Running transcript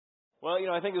Well,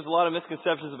 I think there's a lot of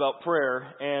misconceptions about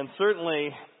prayer, and certainly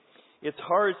it's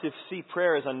hard to see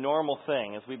prayer as a normal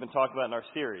thing, as we've been talking about in our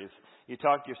series. You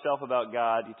talk to yourself about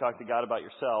God, you talk to God about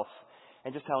yourself,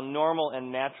 and just how normal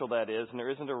and natural that is, and there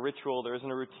isn't a ritual, there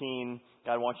isn't a routine.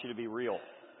 God wants you to be real.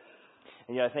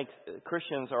 And yet I think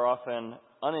Christians are often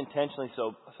unintentionally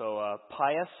so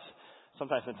pious,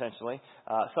 sometimes intentionally,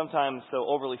 sometimes so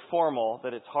overly formal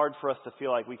that it's hard for us to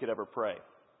feel like we could ever pray.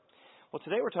 Well,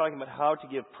 today we're talking about how to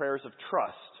give prayers of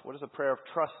trust. What does a prayer of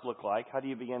trust look like? How do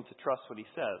you begin to trust what he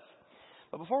says?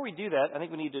 But before we do that, I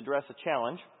think we need to address a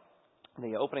challenge.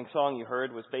 The opening song you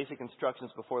heard was Basic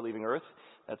Instructions Before Leaving Earth.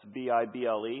 That's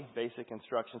B-I-B-L-E, Basic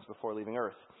Instructions Before Leaving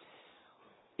Earth.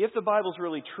 If the Bible's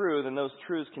really true, then those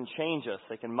truths can change us.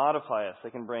 They can modify us. They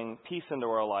can bring peace into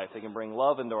our life. They can bring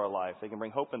love into our life. They can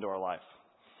bring hope into our life.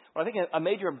 But I think a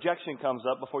major objection comes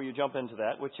up before you jump into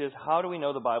that, which is, how do we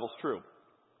know the Bible's true?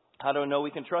 How do we know we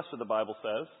can trust what the Bible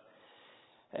says?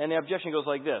 And the objection goes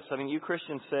like this. You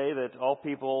Christians say that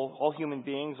all human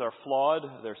beings are flawed,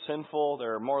 they're sinful,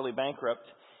 they're morally bankrupt,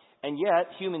 and yet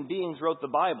human beings wrote the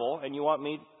Bible, and you want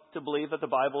me to believe that the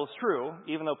Bible is true,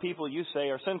 even though people you say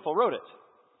are sinful wrote it.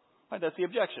 Right, that's the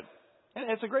objection. And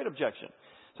it's a great objection.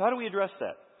 So how do we address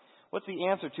that? What's the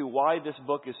answer to why this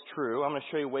book is true? I'm going to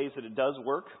show you ways that it does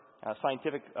work,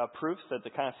 scientific proofs that the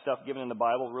kind of stuff given in the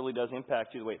Bible really does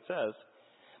impact you the way it says.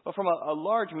 But from a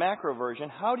large macro version,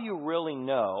 how do you really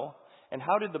know, and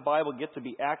how did the Bible get to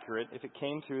be accurate if it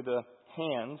came through the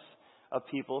hands of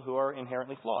people who are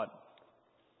inherently flawed?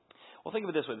 Well, think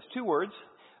of it this way. There's two words.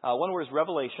 One word is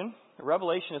revelation.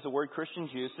 Revelation is a word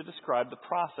Christians use to describe the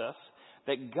process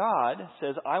that God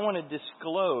says, I want to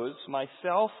disclose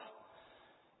myself,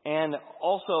 and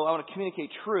also I want to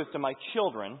communicate truth to my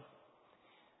children.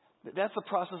 That's the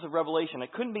process of revelation.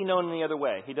 It couldn't be known any other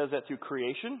way. He does that through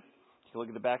creation. You look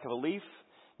at the back of a leaf.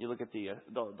 You look at the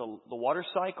water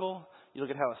cycle. You look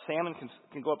at how a salmon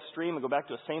can go upstream and go back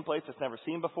to the same place it's never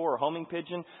seen before, or a homing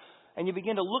pigeon. And you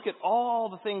begin to look at all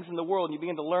the things in the world, and you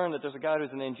begin to learn that there's a guy who's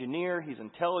an engineer, he's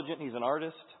intelligent, he's an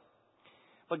artist.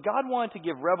 But God wanted to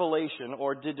give revelation,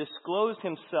 or to disclose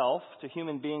himself to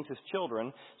human beings, his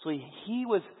children, so he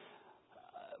was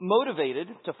motivated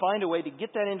to find a way to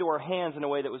get that into our hands in a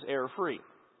way that was error-free.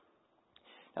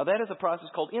 Now that is a process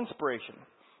called inspiration.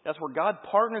 That's where God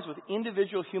partners with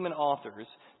individual human authors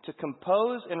to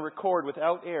compose and record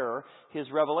without error his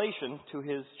revelation to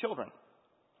his children.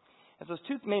 And so there's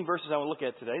two main verses I want to look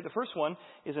at today. The first one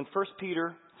is in 2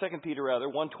 Peter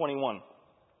 1:21.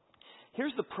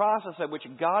 Here's the process at which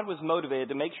God was motivated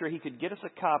to make sure he could get us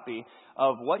a copy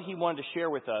of what he wanted to share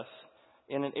with us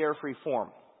in an error-free form.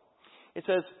 It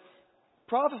says,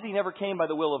 prophecy never came by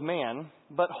the will of man,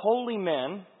 but holy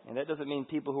men, and that doesn't mean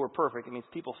people who are perfect, it means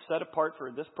people set apart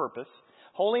for this purpose,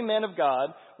 holy men of God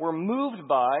were moved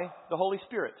by the Holy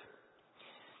Spirit.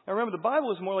 Now remember, the Bible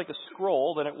was more like a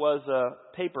scroll than it was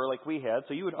a paper like we had,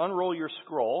 so you would unroll your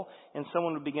scroll and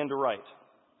someone would begin to write.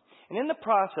 And in the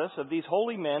process of these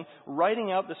holy men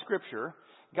writing out the Scripture,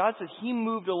 God says he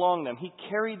moved along them. He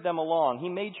carried them along. He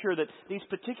made sure that these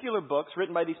particular books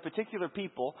written by these particular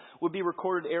people would be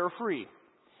recorded error-free.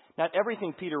 Not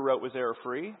everything Peter wrote was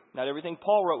error-free. Not everything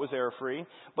Paul wrote was error-free.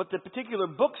 But the particular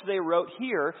books they wrote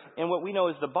here in what we know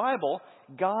as the Bible,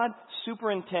 God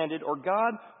superintended, or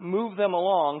God moved them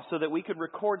along so that we could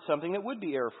record something that would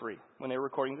be error-free when they were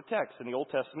recording the text in the Old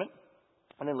Testament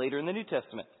and then later in the New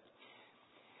Testament.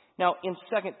 Now, in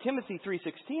 2 Timothy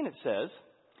 3:16 it says,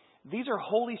 these are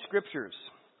holy scriptures.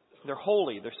 They're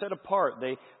holy. They're set apart.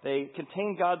 They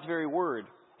contain God's very word.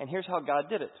 And here's how God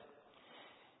did it.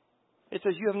 It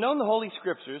says, you have known the holy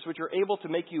scriptures, which are able to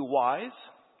make you wise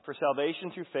for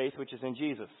salvation through faith, which is in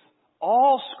Jesus.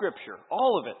 All scripture,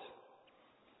 all of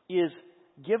it, is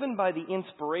given by the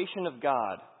inspiration of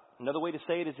God. Another way to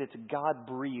say it is it's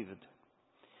God-breathed.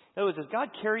 In other words, as God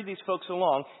carried these folks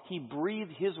along, he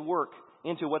breathed his work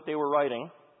into what they were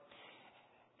writing.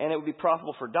 And it would be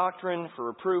profitable for doctrine, for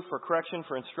reproof, for correction,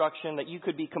 for instruction, that you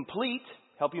could be complete,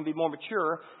 helping you be more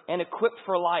mature, and equipped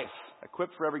for life,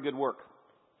 equipped for every good work.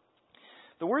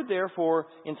 The word, therefore,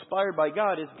 inspired by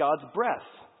God is God's breath.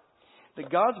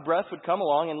 That God's breath would come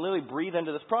along and literally breathe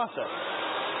into this process.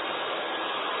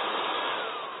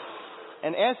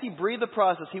 And as he breathed the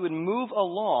process, he would move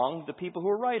along the people who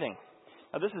were writing.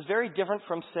 Now, this is very different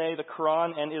from, say, the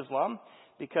Quran and Islam,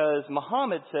 because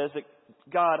Muhammad says that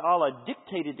God, Allah,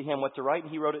 dictated to him what to write,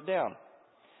 and he wrote it down.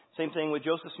 Same thing with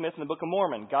Joseph Smith in the Book of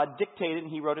Mormon. God dictated,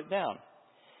 and he wrote it down.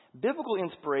 Biblical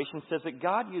inspiration says that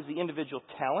God used the individual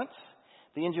talents,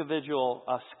 the individual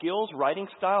skills, writing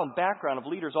style, and background of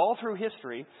leaders all through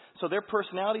history, so their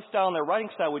personality style and their writing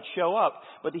style would show up,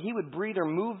 but that he would breathe or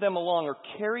move them along or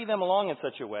carry them along in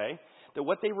such a way that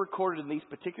what they recorded in these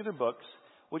particular books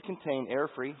would contain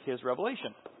error-free his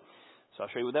revelation. So I'll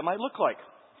show you what that might look like.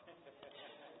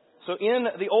 So in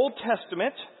the Old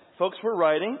Testament, folks were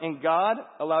writing, and God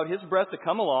allowed his breath to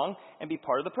come along and be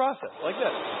part of the process, like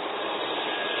this.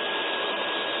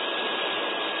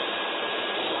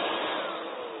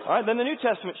 All right, then the New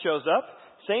Testament shows up.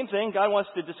 Same thing. God wants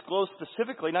to disclose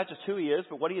specifically not just who he is,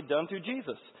 but what he had done through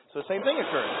Jesus. So the same thing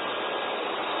occurred.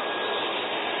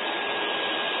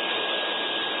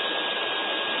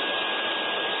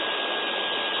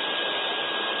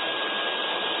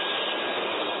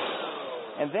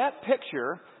 And that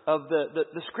picture of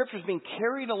the Scriptures being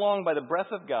carried along by the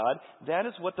breath of God, that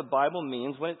is what the Bible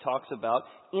means when it talks about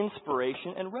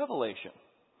inspiration and revelation.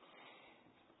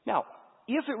 Now,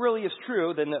 if it really is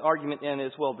true, then the argument then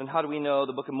is, well, then how do we know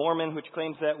the Book of Mormon, which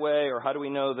claims that way, or how do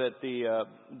we know that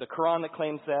the Quran that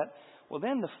claims that? Well,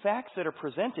 then the facts that are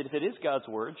presented, if it is God's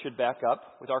Word, should back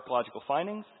up with archaeological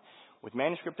findings, with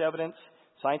manuscript evidence,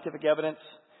 scientific evidence,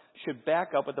 should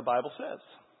back up what the Bible says.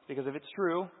 Because if it's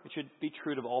true, it should be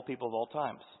true to all people of all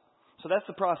times. So that's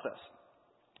the process.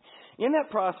 In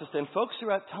that process, then, folks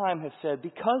throughout time have said,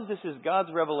 because this is God's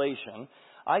revelation,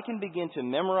 I can begin to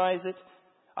memorize it,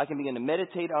 I can begin to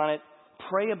meditate on it,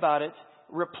 pray about it,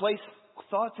 replace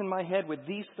thoughts in my head with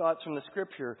these thoughts from the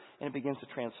Scripture, and it begins to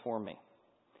transform me.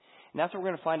 And that's what we're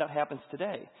going to find out happens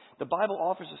today. The Bible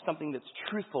offers us something that's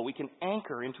truthful. We can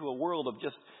anchor into a world of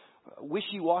just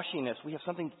wishy-washiness. We have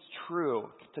something that's true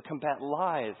to combat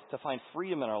lies, to find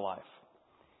freedom in our life.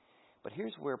 But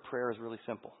here's where prayer is really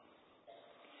simple.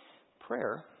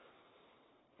 Prayer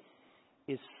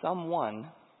is someone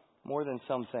more than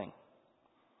something.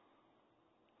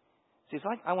 See, it's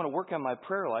like I want to work on my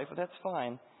prayer life, but that's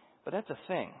fine, but that's a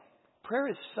thing. Prayer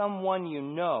is someone you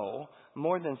know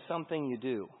more than something you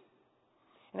do.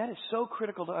 And that is so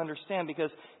critical to understand, because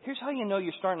here's how you know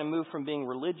you're starting to move from being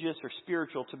religious or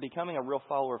spiritual to becoming a real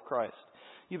follower of Christ.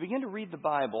 You begin to read the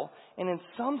Bible, and in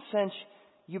some sense,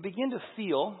 you begin to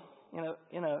feel,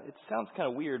 it sounds kind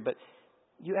of weird, but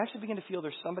you actually begin to feel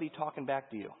there's somebody talking back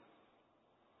to you.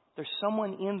 There's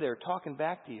someone in there talking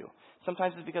back to you.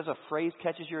 Sometimes it's because a phrase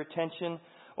catches your attention,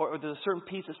 or there's a certain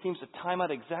piece that seems to time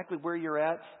out exactly where you're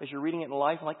at as you're reading it in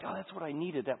life. Like, oh, that's what I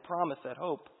needed, that promise, that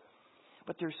hope.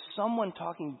 But there's someone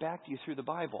talking back to you through the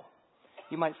Bible.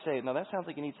 You might say, no, that sounds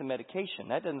like you need some medication.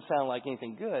 That doesn't sound like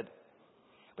anything good.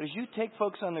 But as you take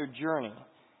folks on their journey,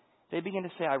 they begin to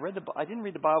say, I didn't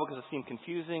read the Bible because it seemed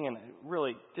confusing and I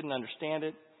really didn't understand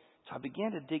it. So I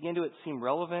began to dig into it. It seemed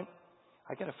relevant.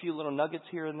 I got a few little nuggets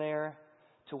here and there.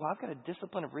 So I've got a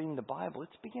discipline of reading the Bible.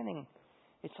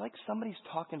 It's like somebody's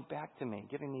talking back to me,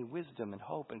 giving me wisdom and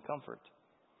hope and comfort.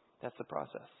 That's the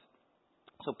process.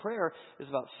 So prayer is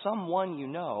about someone you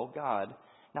know, God,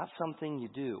 not something you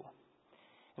do.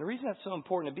 And the reason that's so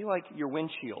important, it'd be like your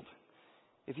windshield.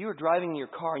 If you were driving your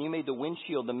car and you made the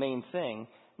windshield the main thing,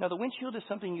 now the windshield is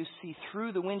something you see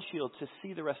through the windshield to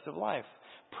see the rest of life.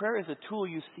 Prayer is a tool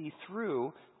you see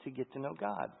through to get to know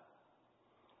God.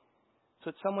 So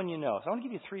it's someone you know. So I want to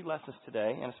give you 3 lessons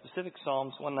today, and a specific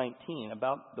Psalms 119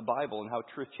 about the Bible and how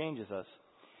truth changes us,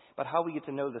 about how we get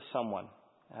to know this someone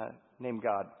named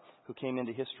God, who came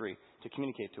into history to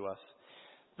communicate to us.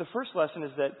 The first lesson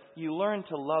is that you learn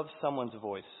to love someone's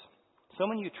voice.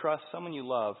 Someone you trust, someone you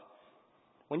love.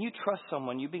 When you trust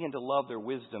someone, you begin to love their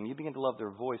wisdom. You begin to love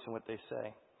their voice and what they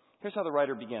say. Here's how the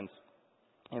writer begins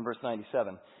in verse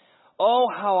 97. Oh,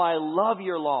 how I love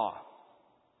your law.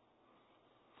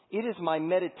 It is my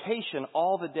meditation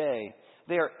all the day.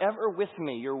 They are ever with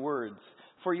me, your words,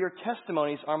 for your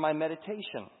testimonies are my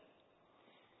meditation.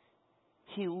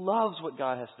 He loves what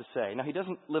God has to say. Now, he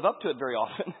doesn't live up to it very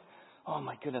often. Oh,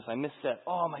 my goodness, I missed that.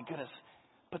 Oh, my goodness.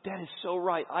 But that is so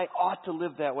right. I ought to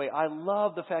live that way. I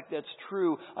love the fact that's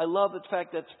true. I love the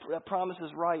fact that promise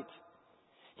is right.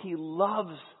 He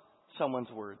loves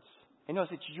someone's words. He knows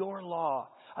it's your law.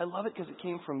 I love it because it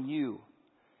came from you.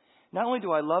 Not only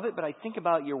do I love it, but I think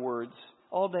about your words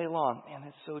all day long. Man,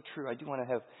 that's so true. I do want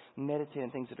to meditate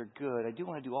on things that are good. I do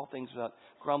want to do all things without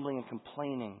grumbling and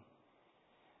complaining.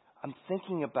 I'm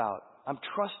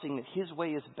trusting that his way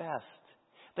is best.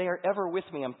 They are ever with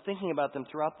me. I'm thinking about them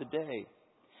throughout the day.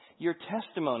 Your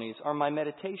testimonies are my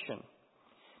meditation.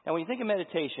 Now, when you think of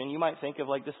meditation, you might think of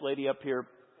like this lady up here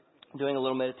doing a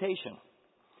little meditation.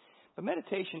 But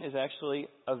meditation is actually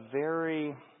a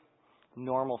very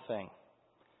normal thing.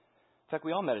 In fact,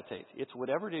 we all meditate. It's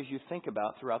whatever it is you think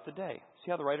about throughout the day.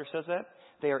 See how the writer says that?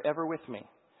 They are ever with me.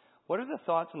 What are the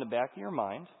thoughts in the back of your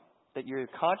mind that you're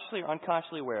consciously or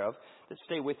unconsciously aware of that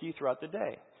stay with you throughout the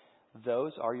day.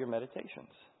 Those are your meditations.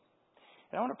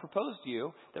 And I want to propose to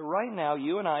you that right now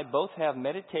you and I both have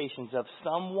meditations of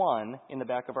someone in the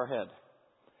back of our head.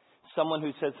 Someone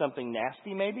who said something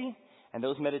nasty maybe, and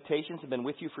those meditations have been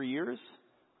with you for years.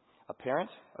 A parent,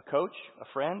 a coach, a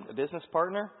friend, a business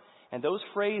partner. And those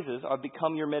phrases have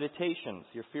become your meditations.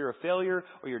 Your fear of failure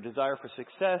or your desire for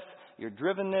success, your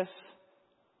drivenness,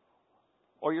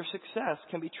 or your success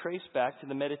can be traced back to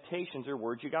the meditations or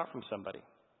words you got from somebody,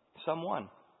 someone.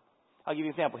 I'll give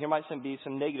you an example. Here might be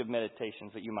some negative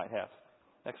meditations that you might have.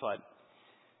 Next slide.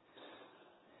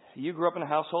 You grew up in a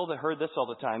household that heard this all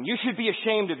the time. You should be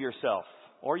ashamed of yourself.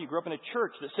 Or you grew up in a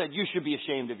church that said you should be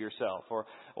ashamed of yourself.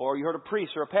 Or you heard a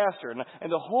priest or a pastor.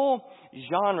 And the whole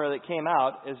genre that came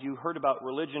out as you heard about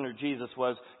religion or Jesus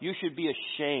was you should be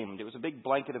ashamed. It was a big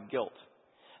blanket of guilt.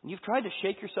 And you've tried to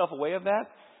shake yourself away of that.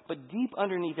 But deep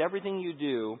underneath everything you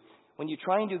do, when you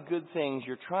try and do good things,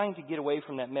 you're trying to get away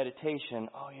from that meditation.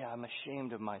 Oh yeah, I'm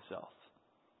ashamed of myself.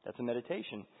 That's a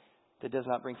meditation that does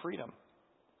not bring freedom.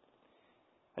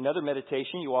 Another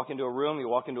meditation, you walk into a room, you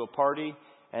walk into a party,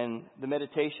 and the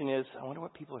meditation is, I wonder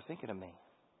what people are thinking of me.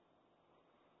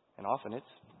 And often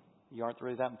you aren't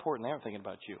really that important. They aren't thinking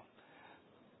about you.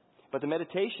 But the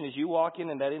meditation is you walk in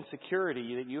and that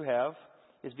insecurity that you have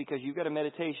is because you've got a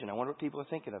meditation. I wonder what people are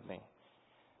thinking of me.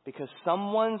 Because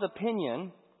someone's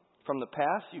opinion from the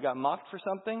past, you got mocked for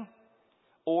something,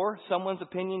 or someone's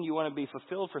opinion you want to be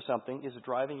fulfilled for something is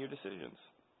driving your decisions.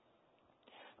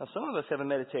 Now, some of us have a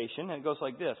meditation, and it goes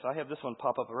like this. I have this one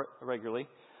pop up regularly.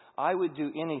 I would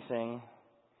do anything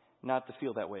not to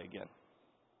feel that way again.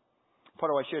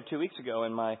 Part of what I shared 2 weeks ago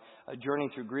in my journey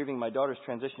through grieving my daughter's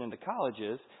transition into college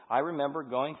is I remember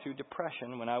going through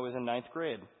depression when I was in 9th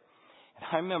grade. And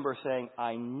I remember saying,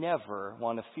 I never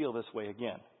want to feel this way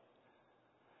again.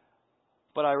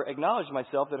 But I acknowledged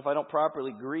myself that if I don't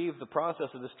properly grieve the process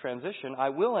of this transition, I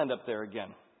will end up there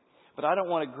again. But I don't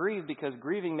want to grieve because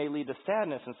grieving may lead to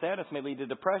sadness, and sadness may lead to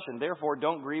depression. Therefore,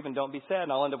 don't grieve and don't be sad,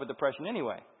 and I'll end up with depression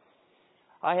anyway.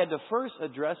 I had to first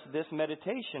address this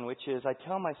meditation, which is I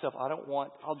tell myself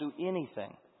I'll do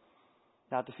anything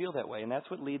not to feel that way. And that's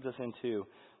what leads us into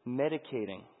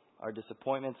medicating our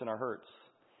disappointments and our hurts.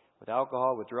 With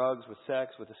alcohol, with drugs, with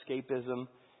sex, with escapism.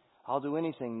 I'll do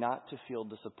anything not to feel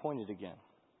disappointed again.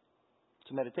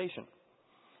 It's a meditation.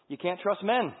 You can't trust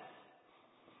men.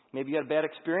 Maybe you had a bad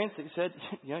experience that you said,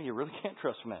 you really can't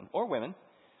trust men or women.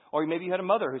 Or maybe you had a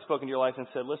mother who spoke into your life and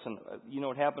said, listen, you know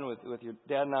what happened with your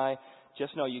dad and I?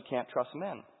 Just know you can't trust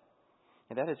men.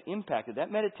 And that has impacted.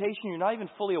 That meditation you're not even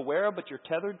fully aware of, but you're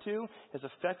tethered to, has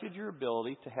affected your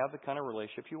ability to have the kind of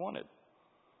relationship you wanted.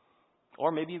 Or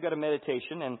maybe you've got a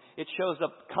meditation and it shows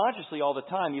up consciously all the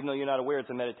time, even though you're not aware it's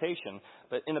a meditation.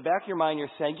 But in the back of your mind, you're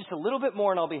saying, just a little bit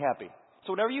more and I'll be happy.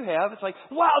 So whatever you have, it's like,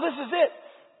 wow, this is it.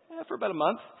 For about a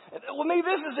month. Well, maybe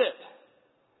this is it.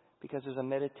 Because there's a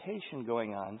meditation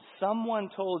going on. Someone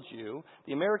told you,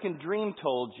 the American dream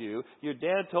told you, your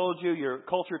dad told you, your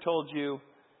culture told you,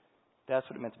 that's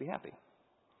what it meant to be happy.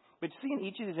 But you see, in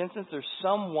each of these instances, there's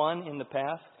someone in the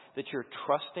past that you're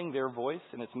trusting their voice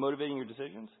and it's motivating your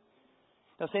decisions.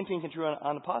 Now, same thing can be true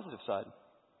on the positive side.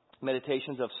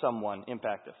 Meditations of someone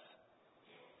impact us.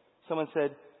 Someone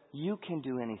said, you can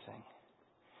do anything.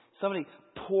 Somebody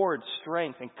poured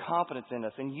strength and confidence in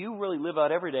us, and you really live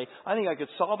out every day. I think I could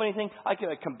solve anything. I could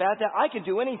combat that. I can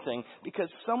do anything because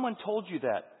someone told you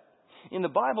that. In the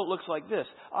Bible, it looks like this.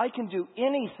 I can do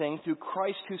anything through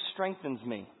Christ who strengthens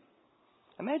me.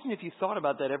 Imagine if you thought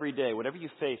about that every day, whatever you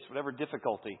face, whatever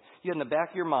difficulty, you had in the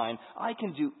back of your mind, I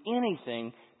can do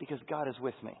anything because God is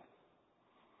with me.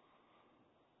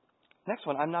 Next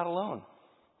one, I'm not alone.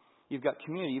 You've got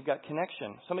community. You've got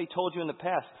connection. Somebody told you in the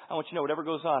past, I want you to know whatever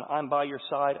goes on, I'm by your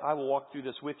side. I will walk through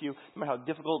this with you. No matter how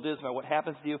difficult it is, no matter what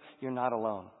happens to you, you're not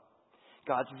alone.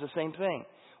 God says the same thing.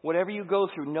 Whatever you go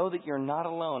through, know that you're not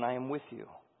alone. I am with you.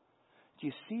 Do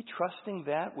you see trusting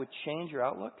that would change your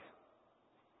outlook?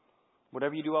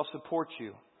 Whatever you do, I'll support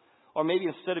you. Or maybe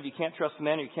instead of you can't trust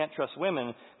men or you can't trust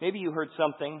women, maybe you heard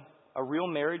something, a real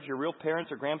marriage, your real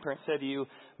parents or grandparents said to you,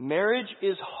 marriage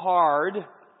is hard,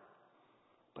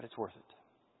 but it's worth it.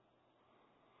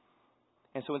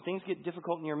 And so when things get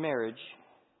difficult in your marriage,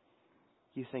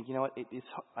 you think, you know what,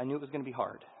 I knew it was going to be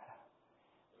hard,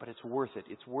 but it's worth it.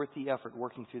 It's worth the effort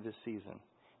working through this season.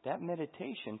 That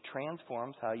meditation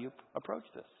transforms how you approach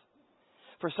this.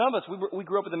 For some of us, we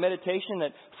grew up with a meditation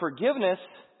that forgiveness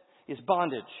is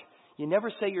bondage. You never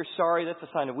say you're sorry. That's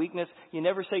a sign of weakness. You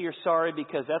never say you're sorry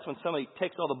because that's when somebody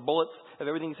takes all the bullets of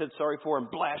everything you said sorry for and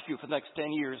blast you for the next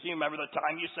 10 years. You remember the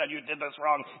time you said you did this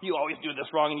wrong. You always do this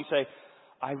wrong. And you say,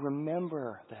 I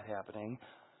remember that happening.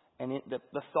 And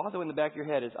the thought that went in the back of your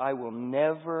head is, I will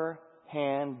never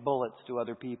hand bullets to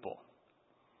other people.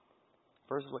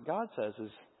 Versus what God says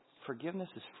is, forgiveness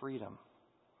is freedom.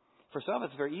 For some,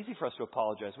 it's very easy for us to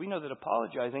apologize. We know that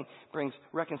apologizing brings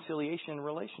reconciliation in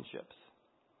relationships.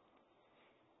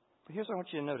 But here's what I want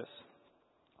you to notice.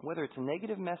 Whether it's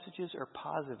negative messages or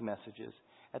positive messages,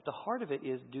 at the heart of it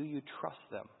is, do you trust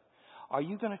them? Are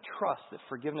you going to trust that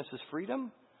forgiveness is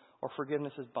freedom or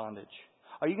forgiveness is bondage?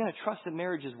 Are you going to trust that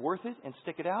marriage is worth it and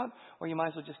stick it out, or you might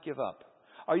as well just give up?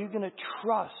 Are you going to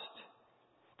trust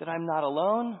that I'm not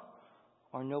alone,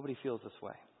 or nobody feels this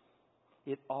way?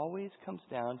 It always comes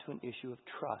down to an issue of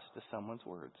trust to someone's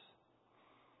words.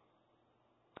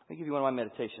 Let me give you one of my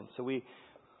meditations. So we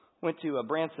went to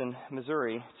Branson,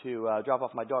 Missouri to drop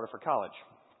off my daughter for college.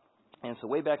 And so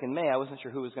way back in May, I wasn't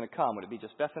sure who was going to come. Would it be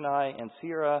just Beth and I and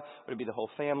Sierra? Would it be the whole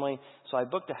family? So I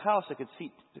booked a house that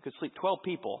could sleep 12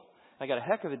 people. I got a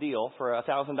heck of a deal for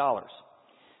 $1,000.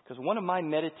 Because one of my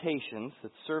meditations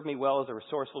that served me well as a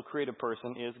resourceful, creative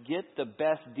person is get the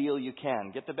best deal you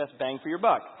can. Get the best bang for your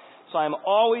buck. So I'm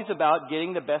always about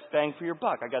getting the best bang for your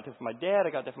buck. I got that from my dad. I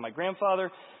got that from my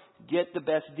grandfather. Get the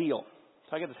best deal.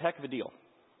 So I got this heck of a deal.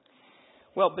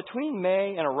 Well, between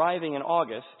May and arriving in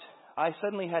August, I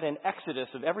suddenly had an exodus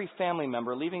of every family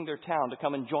member leaving their town to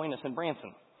come and join us in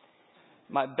Branson.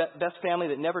 My best family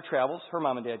that never travels, her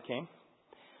mom and dad came.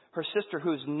 Her sister,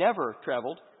 who's never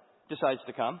traveled, decides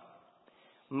to come.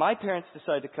 My parents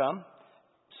decide to come.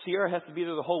 Sierra has to be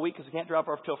there the whole week because we can't drop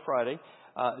her off till Friday.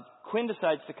 Quinn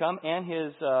decides to come, and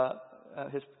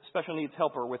his special needs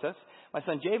helper with us. My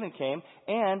son Javen came,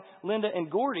 and Linda and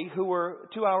Gordy, who were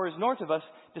 2 hours north of us,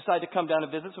 decided to come down to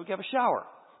visit so we could have a shower.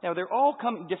 Now, they're all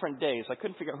coming different days. I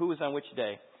couldn't figure out who was on which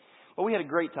day. But we had a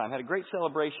great time, had a great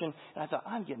celebration, and I thought,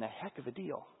 I'm getting a heck of a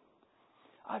deal.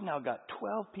 I've now got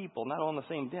 12 people, not all on the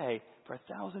same day, for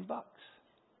 $1,000.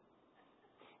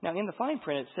 Now, in the fine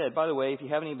print, it said, by the way, if you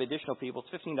have any additional people,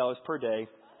 it's $15 per day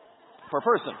per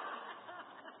person.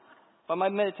 But my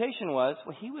meditation was,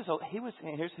 well,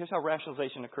 here's how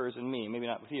rationalization occurs in me, maybe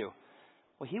not with you.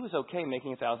 Well, he was okay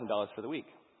making $1,000 for the week.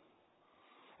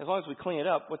 As long as we clean it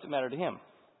up, what's it matter to him?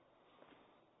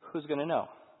 Who's going to know?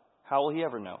 How will he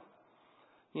ever know?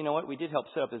 You know what? We did help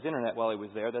set up his internet while he was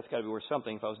there. That's got to be worth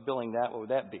something. If I was billing that, what would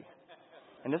that be?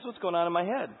 And this is what's going on in my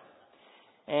head.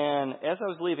 And as I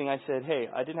was leaving, I said, hey,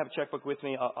 I didn't have a checkbook with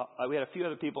me. We had a few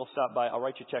other people stop by. I'll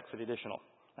write you a check for the additional.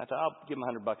 I thought, I'll give him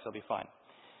 $100. I'll be fine.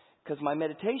 Because my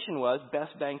meditation was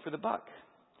best bang for the buck.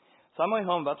 So I'm going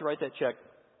home about to write that check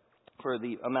for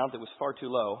the amount that was far too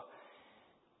low.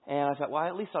 And I thought, well, I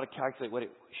at least ought to calculate what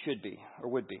it should be or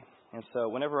would be. And so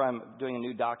whenever I'm doing a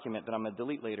new document that I'm going to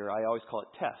delete later, I always call it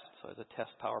test. So it's a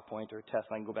test PowerPoint or a test,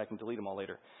 and I can go back and delete them all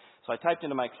later. So I typed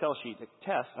into my Excel sheet a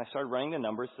test, and I started running the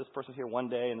numbers. This person's here 1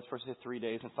 day, and this person's here 3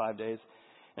 days and 5 days.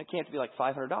 And it came to be like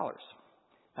 $500.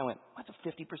 I went, that's a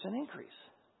 50% increase.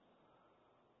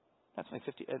 That's my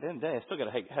 50. At the end of the day, I still got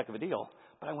a heck of a deal.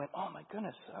 But I went, oh my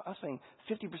goodness, I was paying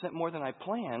 50% more than I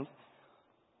planned.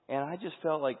 And I just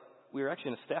felt like we were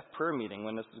actually in a staff prayer meeting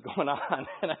when this was going on.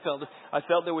 And I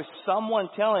felt there was someone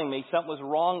telling me something was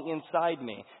wrong inside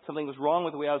me. Something was wrong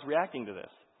with the way I was reacting to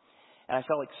this. And I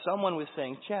felt like someone was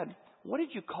saying, Chad, what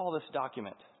did you call this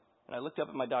document? And I looked up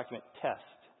at my document, test.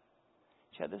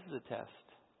 Chad, this is a test.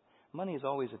 Money is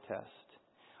always a test.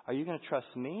 Are you going to trust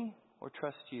me or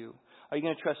trust you? Are you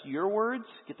going to trust your words,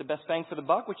 get the best bang for the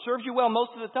buck, which serves you well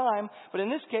most of the time, but in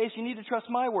this case, you need to trust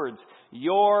my words.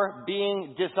 You're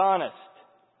being dishonest.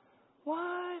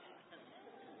 What?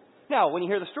 Now, when you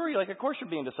hear the story, you're like, of course you're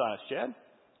being dishonest, Chad.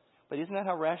 But isn't that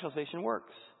how rationalization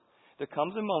works? There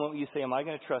comes a moment when you say, am I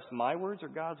going to trust my words or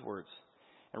God's words?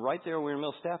 And right there, we were in the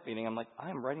middle of staff meeting. I'm like,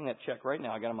 I'm writing that check right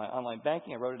now. I got it on my online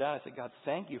banking. I wrote it down. I said, God,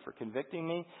 thank you for convicting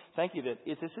me. Thank you that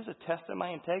this is a test of my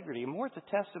integrity. More, it's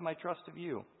a test of my trust of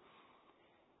you.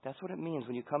 That's what it means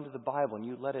when you come to the Bible and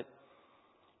you let it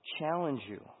challenge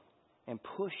you and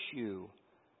push you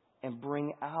and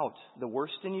bring out the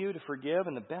worst in you to forgive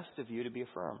and the best of you to be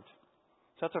affirmed.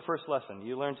 So that's our first lesson.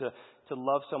 You learn to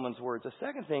love someone's words. The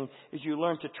second thing is you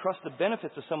learn to trust the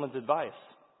benefits of someone's advice.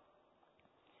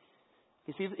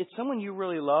 You see, it's someone you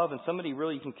really love and somebody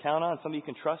really you can count on, somebody you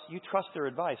can trust. You trust their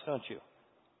advice, don't you?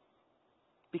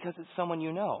 Because it's someone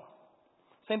you know.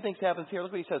 Same thing happens here.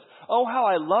 Look what he says. Oh, how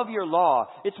I love your law.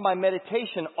 It's my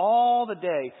meditation all the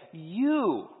day.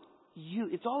 You.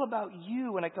 It's all about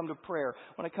you when I come to prayer,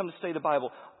 when I come to study the Bible.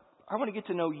 I want to get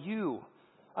to know you.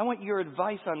 I want your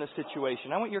advice on this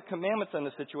situation. I want your commandments on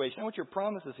this situation. I want your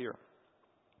promises here.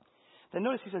 Then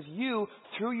notice he says, you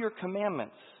through your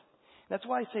commandments. That's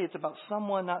why I say it's about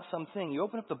someone, not something. You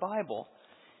open up the Bible,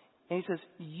 And he says,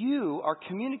 you are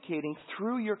communicating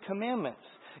through your commandments.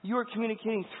 You are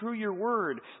communicating through your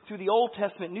word, through the Old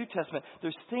Testament, New Testament.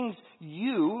 There's things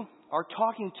you are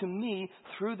talking to me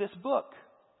through this book.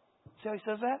 See how he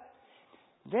says that?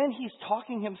 Then he's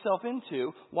talking himself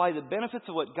into why the benefits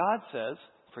of what God says,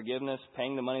 forgiveness,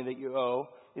 paying the money that you owe,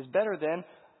 is better than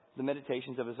the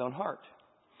meditations of his own heart.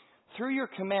 Through your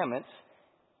commandments,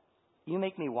 you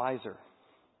make me wiser.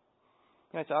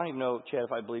 I don't even know, Chad,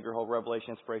 if I believe your whole revelation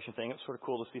inspiration thing. It was sort of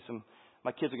cool to see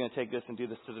my kids are going to take this and do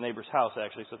this to the neighbor's house,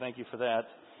 actually, so thank you for that.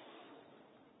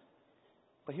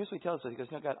 But here's what he tells us. He goes,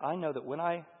 God, I know that when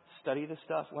I study this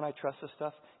stuff, when I trust this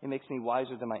stuff, it makes me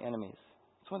wiser than my enemies.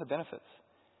 It's one of the benefits.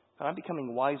 And I'm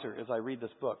becoming wiser as I read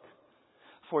this book.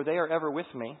 For they are ever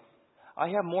with me. I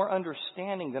have more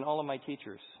understanding than all of my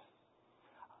teachers.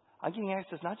 I'm getting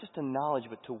access not just to knowledge,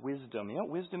 but to wisdom. You know what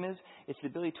wisdom is? It's the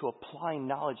ability to apply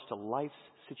knowledge to life's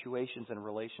situations and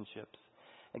relationships.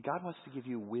 And God wants to give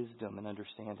you wisdom and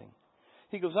understanding.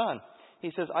 He goes on.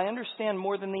 He says, I understand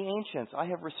more than the ancients. I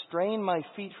have restrained my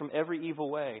feet from every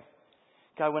evil way.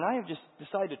 God, when I have just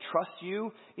decided to trust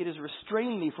you, it has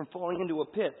restrained me from falling into a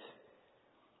pit.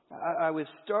 I was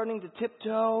starting to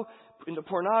tiptoe into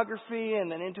pornography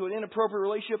and then into an inappropriate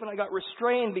relationship, and I got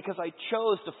restrained because I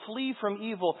chose to flee from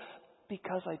evil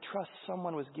because I trust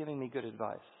someone was giving me good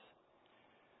advice.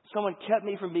 Someone kept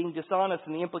me from being dishonest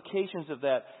and the implications of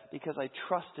that because I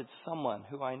trusted someone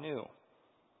who I knew.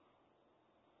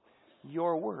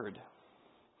 Your word,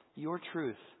 your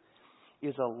truth,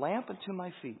 is a lamp unto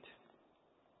my feet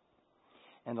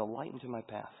and a light unto my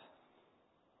path.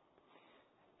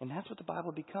 And that's what the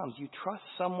Bible becomes. You trust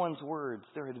someone's words,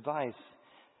 their advice.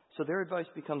 So their advice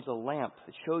becomes a lamp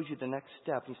that shows you the next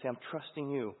step. You say, I'm trusting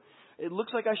you. It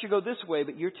looks like I should go this way,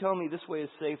 but you're telling me this way is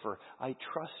safer. I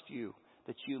trust you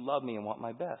that you love me and want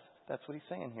my best. That's what he's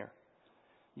saying here.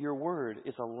 Your word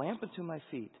is a lamp unto my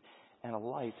feet and a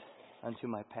light unto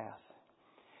my path.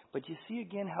 But you see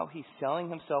again how he's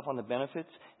selling himself on the benefits.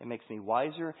 It makes me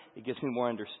wiser. It gives me more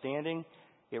understanding.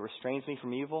 It restrains me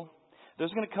from evil.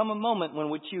 There's going to come a moment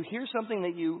when which you hear something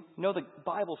that you know the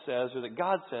Bible says or that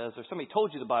God says or somebody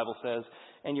told you the Bible says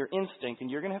and your instinct,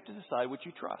 and you're going to have to decide what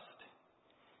you trust.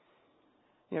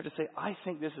 You have to say, I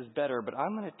think this is better, but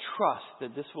I'm going to trust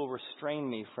that this will restrain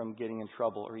me from getting in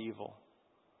trouble or evil.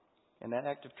 And that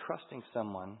act of trusting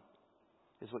someone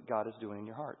is what God is doing in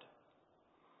your heart.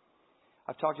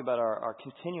 I've talked about our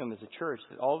continuum as a church,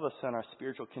 that all of us are on our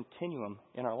spiritual continuum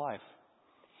in our life.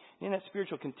 And in that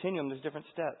spiritual continuum, there's different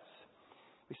steps.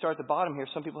 We start at the bottom here.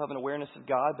 Some people have an awareness of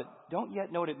God, but don't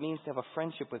yet know what it means to have a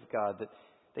friendship with God, that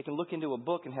they can look into a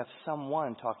book and have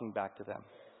someone talking back to them.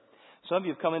 Some of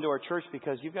you have come into our church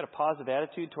because you've got a positive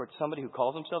attitude towards somebody who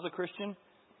calls themselves a Christian.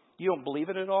 You don't believe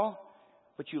it at all,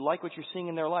 but you like what you're seeing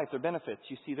in their life, their benefits.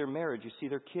 You see their marriage. You see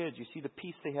their kids. You see the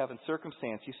peace they have in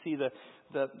circumstance. You see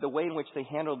the way in which they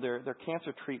handled their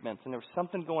cancer treatments, and there was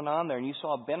something going on there, and you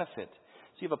saw a benefit.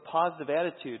 So you have a positive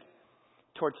attitude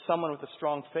towards someone with a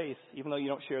strong faith, even though you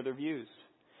don't share their views.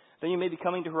 Then you may be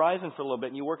coming to Horizon for a little bit,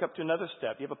 and you work up to another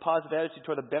step. You have a positive attitude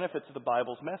toward the benefits of the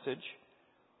Bible's message.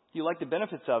 You like the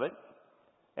benefits of it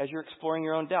as you're exploring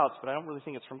your own doubts, but I don't really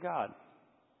think it's from God.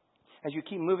 As you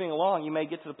keep moving along, you may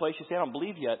get to the place you say, I don't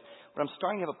believe yet, but I'm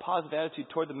starting to have a positive attitude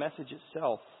toward the message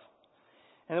itself.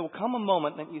 And there will come a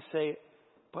moment that you say,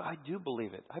 but I do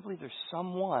believe it. I believe there's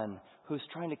someone who's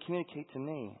trying to communicate to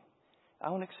me. I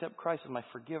want to accept Christ as my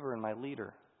forgiver and my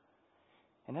leader.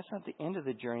 And that's not the end of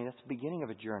the journey. That's the beginning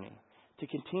of a journey. To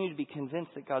continue to be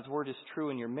convinced that God's word is true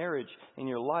in your marriage, in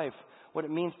your life. What it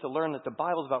means to learn that the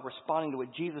Bible is about responding to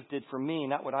what Jesus did for me,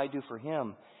 not what I do for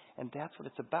him. And that's what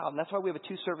it's about. And that's why we have a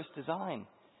two-service design.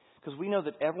 Because we know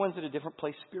that everyone's at a different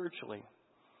place spiritually.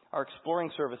 Our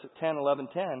exploring service at 10, 11,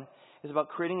 10 is about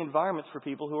creating environments for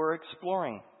people who are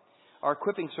exploring. Our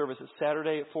equipping service is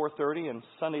Saturday at 4:30 and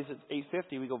Sundays at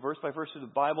 8:50. We go verse by verse through the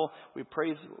Bible. We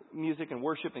praise music and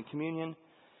worship and communion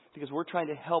because we're trying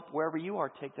to help wherever you are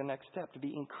take the next step to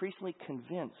be increasingly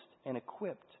convinced and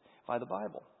equipped by the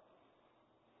Bible.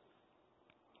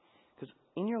 Because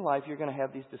in your life, you're going to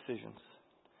have these decisions.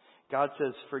 God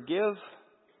says, forgive.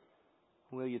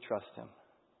 Will you trust him?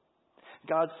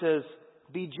 God says,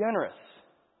 be generous.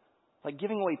 Like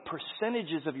giving away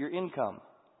percentages of your income.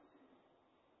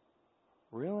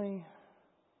 Really?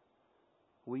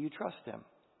 Will you trust him?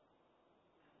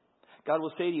 God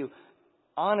will say to you,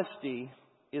 honesty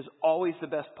is always the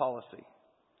best policy.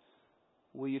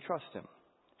 Will you trust him?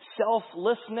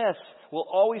 Selflessness will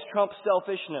always trump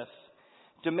selfishness.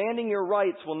 Demanding your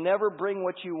rights will never bring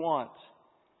what you want.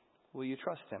 Will you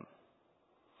trust him?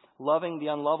 Loving the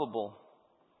unlovable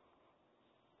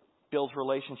builds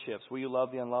relationships. Will you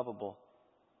love the unlovable?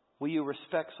 Will you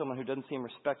respect someone who doesn't seem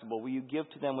respectable? Will you give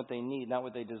to them what they need, not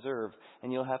what they deserve?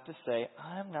 And you'll have to say,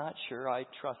 I'm not sure I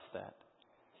trust that.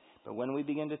 But when we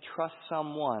begin to trust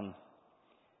someone,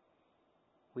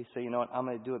 we say, you know what, I'm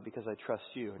going to do it because I trust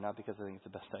you, not because I think it's the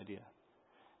best idea.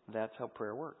 That's how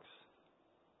prayer works.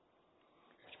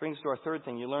 Which brings us to our third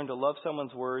thing. You learn to love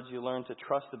someone's words. You learn to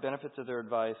trust the benefits of their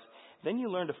advice. Then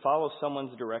you learn to follow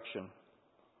someone's direction.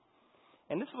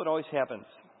 And this is what always happens.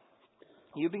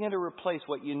 You begin to replace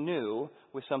what you knew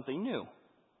with something new.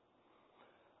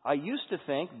 I used to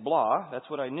think, blah, that's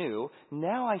what I knew.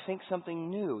 Now I think something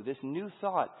new. This new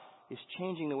thought is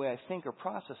changing the way I think or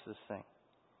process this thing.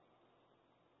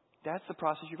 That's the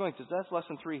process you're going through. So that's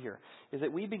lesson 3 here, is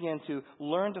that we begin to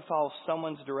learn to follow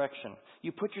someone's direction.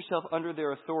 You put yourself under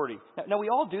their authority. Now we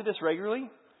all do this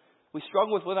regularly. We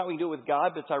struggle with whether or not we can do it with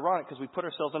God, but it's ironic because we put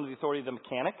ourselves under the authority of the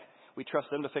mechanic. We trust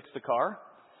them to fix the car.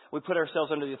 We put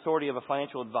ourselves under the authority of a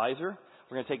financial advisor.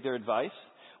 We're going to take their advice.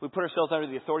 We put ourselves under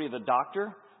the authority of the doctor,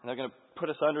 and they're going to put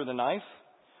us under the knife.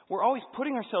 We're always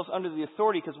putting ourselves under the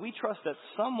authority because we trust that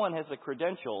someone has the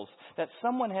credentials, that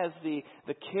someone has the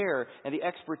care and the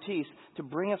expertise to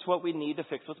bring us what we need to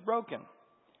fix what's broken.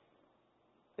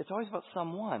 It's always about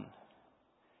someone.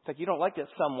 In fact, you don't like that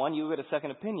someone, you get a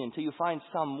second opinion until you find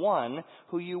someone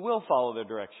who you will follow their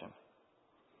direction.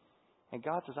 And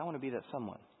God says, I want to be that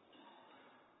someone.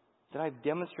 That I've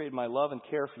demonstrated my love and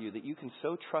care for you, that you can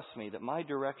so trust me, that my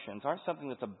directions aren't something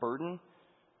that's a burden,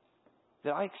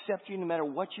 that I accept you no matter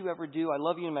what you ever do. I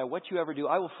love you no matter what you ever do.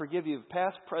 I will forgive you,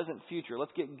 past, present, future.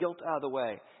 Let's get guilt out of the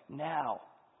way. Now,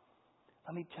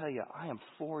 let me tell you, I am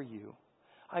for you.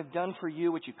 I've done for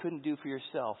you what you couldn't do for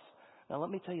yourself. Now, let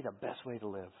me tell you the best way to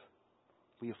live.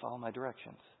 Will you follow my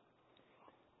directions?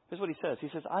 Here's what he says. He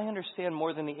says, I understand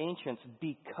more than the ancients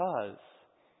because...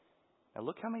 Now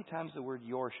look how many times the word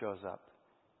your shows up.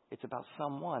 It's about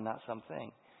someone, not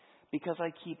something. Because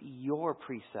I keep your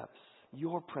precepts,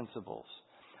 your principles.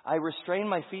 I restrain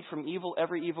my feet from evil,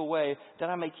 every evil way, that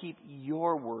I may keep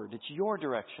your word. It's your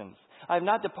directions. I have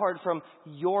not departed from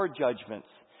your judgments.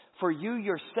 For you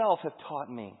yourself have taught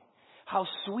me. How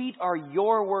sweet are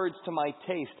your words to my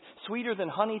taste, sweeter than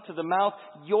honey to the mouth.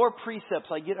 Your precepts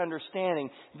I get understanding.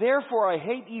 Therefore I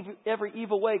hate every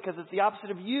evil way because it's the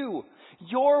opposite of you.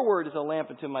 Your word is a lamp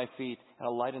unto my feet and a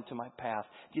light unto my path.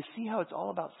 Do you see how it's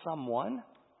all about someone?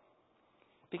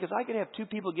 Because I could have two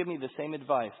people give me the same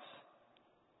advice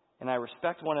and I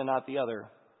respect one and not the other.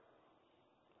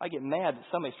 I get mad that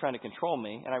somebody's trying to control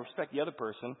me and I respect the other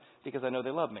person because I know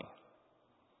they love me.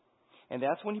 And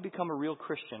that's when you become a real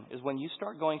Christian, is when you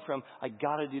start going from, I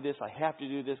got to do this, I have to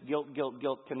do this, guilt, guilt,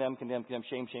 guilt, condemn, condemn, condemn,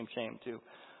 shame, shame, shame, to,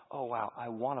 oh, wow, I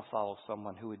want to follow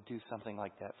someone who would do something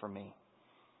like that for me.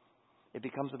 It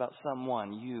becomes about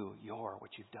someone, you, your,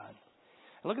 what you've done.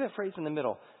 And look at that phrase in the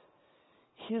middle.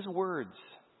 His words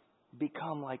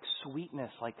become like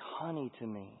sweetness, like honey to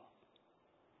me.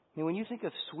 I mean, when you think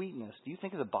of sweetness, do you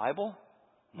think of the Bible?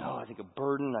 No, I think of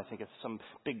burden. I think of some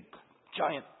big,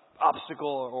 giant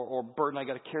obstacle or burden I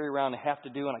got to carry around and have to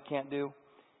do and I can't do?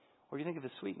 Or do you think of the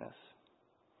sweetness?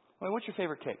 I mean, what's your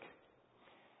favorite cake?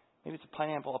 Maybe it's a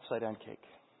pineapple upside down cake.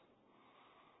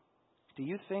 Do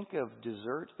you think of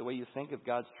dessert the way you think of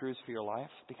God's truths for your life?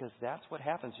 Because that's what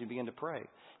happens when you begin to pray.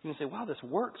 You can say, wow, this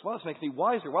works. Wow, this makes me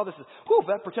wiser. Wow, this is, whew,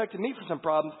 that protected me from some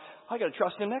problems. I got to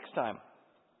trust Him next time.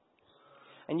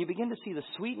 And you begin to see the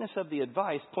sweetness of the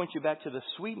advice point you back to the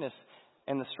sweetness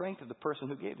and the strength of the person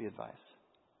who gave the advice.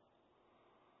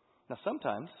 Now,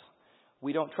 sometimes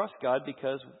we don't trust God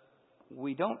because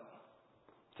we don't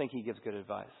think He gives good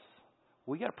advice.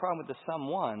 We got a problem with the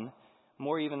someone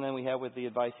more even than we have with the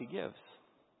advice He gives.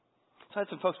 So I had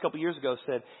some folks a couple years ago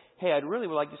said, hey, I'd really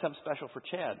would like to do something special for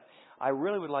Chad. I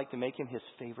really would like to make him his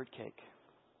favorite cake.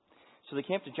 So they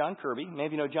came up to John Kirby.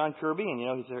 Maybe you know John Kirby, and you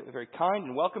know he's very kind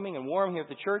and welcoming and warm here at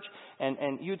the church.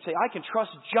 And you'd say, I can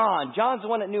trust John. John's the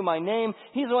one that knew my name.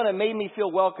 He's the one that made me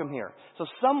feel welcome here. So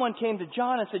someone came to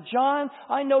John and said, John,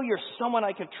 I know you're someone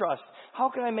I can trust. How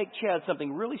can I make Chad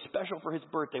something really special for his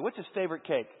birthday? What's his favorite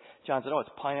cake? John said, oh, it's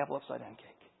pineapple upside down cake.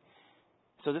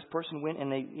 So this person went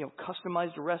and they,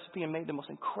 customized a recipe and made the most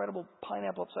incredible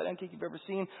pineapple upside down cake you've ever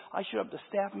seen. I showed up at the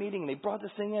staff meeting and they brought this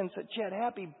thing in and said, Chad,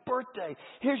 happy birthday.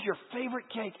 Here's your favorite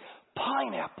cake,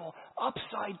 pineapple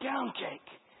upside down cake.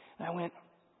 And I went,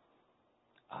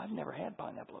 I've never had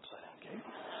pineapple upside down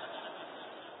cake.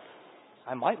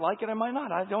 I might like it, I might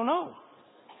not. I don't know.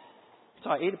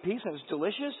 So I ate a piece and it was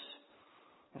delicious.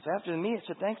 And so after the meeting, I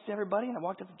said, thanks to everybody. And I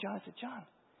walked up to John and said, John,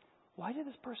 why did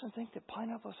this person think that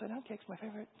pineapple upside down cake is my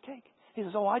favorite cake? He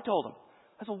says, oh, I told him.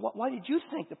 I said, why did you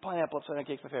think that pineapple upside down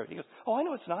cake is my favorite? He goes, oh, I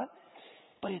know it's not,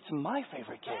 but it's my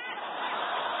favorite cake.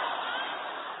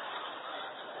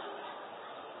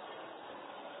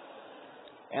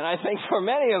 And I think for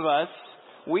many of us,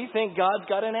 we think God's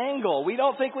got an angle. We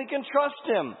don't think we can trust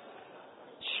Him.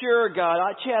 Sure, God.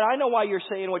 Chad, I know why you're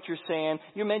saying what you're saying.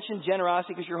 You mentioned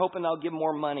generosity because you're hoping I'll give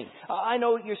more money. I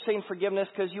know you're saying forgiveness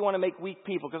because you want to make weak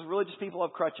people, because religious people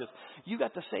have crutches. You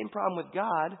got the same problem with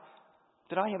God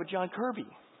that I have with John Kirby.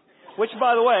 Which,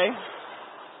 by the way,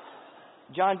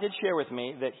 John did share with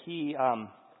me that he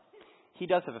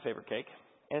does have a favorite cake.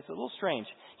 And it's a little strange.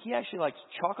 He actually likes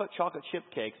chocolate chip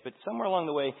cakes, but somewhere along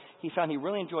the way, he found he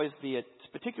really enjoys the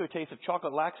particular taste of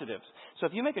chocolate laxatives. So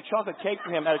if you make a chocolate cake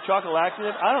for him out of chocolate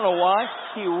laxative, I don't know why,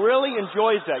 he really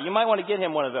enjoys that. You might want to get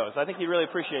him one of those. I think he'd really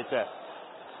appreciate that.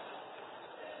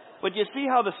 But you see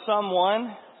how the sum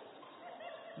one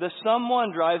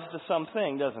drives the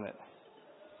something, doesn't it?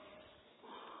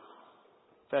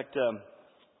 In fact,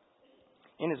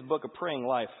 in his book, A Praying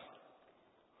Life,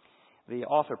 the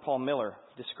author, Paul Miller,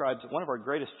 describes that one of our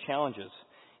greatest challenges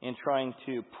in trying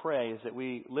to pray is that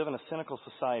we live in a cynical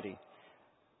society,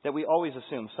 that we always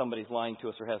assume somebody's lying to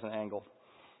us or has an angle.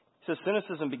 He says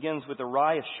cynicism begins with the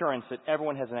wry assurance that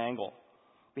everyone has an angle.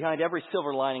 Behind every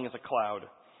silver lining is a cloud.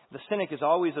 The cynic is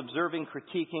always observing,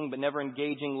 critiquing, but never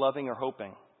engaging, loving, or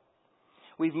hoping.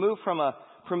 We've moved from a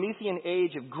Promethean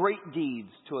age of great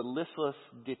deeds to a listless,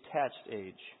 detached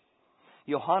age.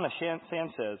 Johanna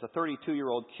Sanchez, a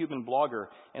 32-year-old Cuban blogger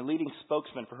and leading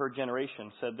spokesman for her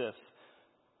generation, said this: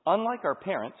 "Unlike our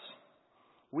parents,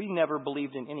 we never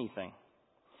believed in anything.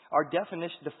 Our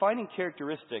defining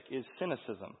characteristic is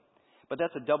cynicism, but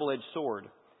that's a double-edged sword.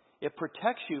 It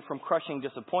protects you from crushing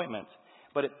disappointment,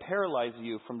 but it paralyzes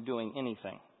you from doing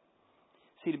anything.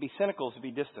 See, to be cynical is to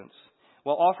be distant.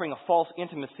 While offering a false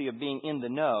intimacy of being in the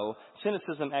know,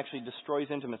 cynicism actually destroys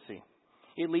intimacy.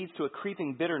 It leads to a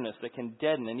creeping bitterness that can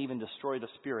deaden and even destroy the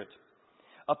spirit.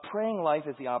 A praying life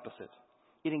is the opposite.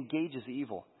 It engages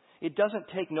evil. It doesn't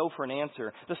take no for an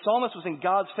answer. The psalmist was in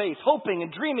God's face, hoping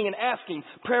and dreaming and asking.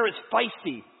 Prayer is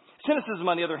feisty. Cynicism,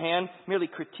 on the other hand, merely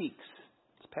critiques.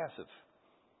 It's passive.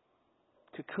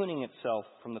 Cocooning itself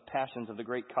from the passions of the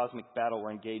great cosmic battle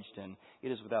we're engaged in,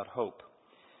 it is without hope.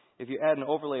 If you add an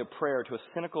overlay of prayer to a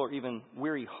cynical or even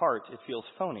weary heart, it feels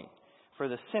phony. For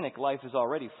the cynic, life is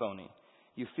already phony.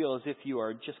 You feel as if you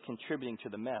are just contributing to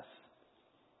the mess.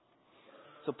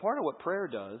 So part of what prayer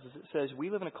does is it says we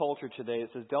live in a culture today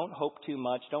that says don't hope too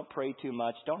much, don't pray too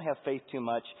much, don't have faith too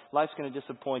much. Life's going to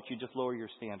disappoint you. Just lower your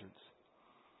standards.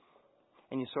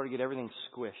 And you sort of get everything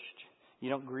squished. You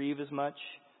don't grieve as much.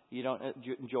 You don't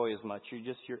enjoy as much.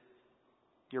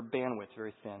 Your bandwidth's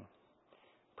very thin.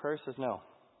 Prayer says no.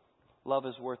 Love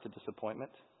is worth the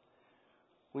disappointment.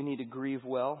 We need to grieve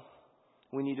well.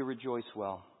 We need to rejoice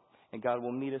well. And God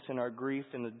will meet us in our grief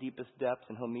in the deepest depths,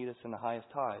 and He'll meet us in the highest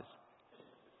highs.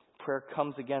 Prayer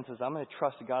comes against us. I'm going to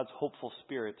trust God's hopeful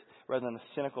spirit rather than the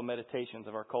cynical meditations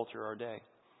of our culture or our day.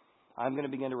 I'm going to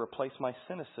begin to replace my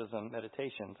cynicism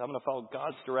meditations. I'm going to follow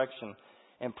God's direction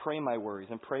and pray my worries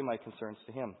and pray my concerns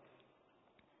to Him.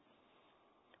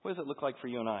 What does it look like for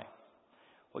you and I?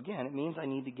 Well, again, it means I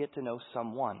need to get to know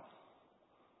someone,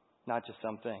 not just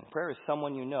something. Prayer is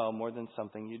someone you know more than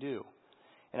something you do.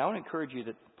 And I want to encourage you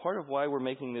that part of why we're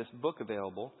making this book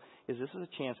available is this is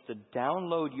a chance to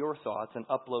download your thoughts and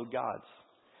upload God's.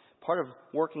 Part of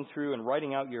working through and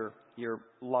writing out your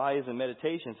lies and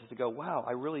meditations is to go, wow,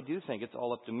 I really do think it's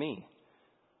all up to me.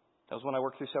 That was when I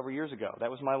worked through several years ago. That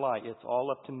was my lie. It's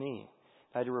all up to me.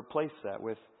 I had to replace that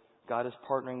with God is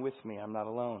partnering with me. I'm not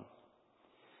alone.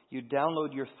 You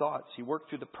download your thoughts. You work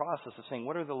through the process of saying,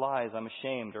 what are the lies? I'm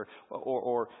ashamed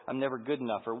or I'm never good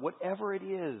enough or whatever it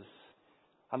is.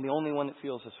 I'm the only one that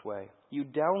feels this way. You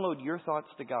download your thoughts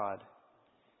to God.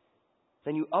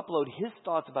 Then you upload His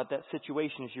thoughts about that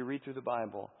situation as you read through the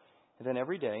Bible. And then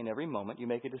every day and every moment you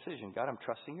make a decision. God, I'm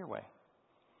trusting your way.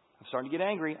 I'm starting to get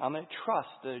angry. I'm going to trust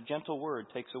that a gentle word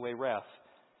takes away wrath.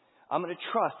 I'm going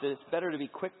to trust that it's better to be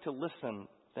quick to listen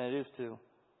than it is to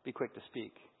be quick to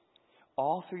speak.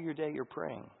 All through your day you're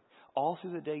praying. All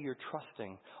through the day you're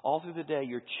trusting. All through the day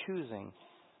you're choosing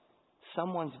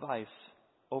someone's vice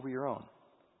over your own.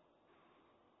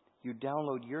 You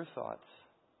download your thoughts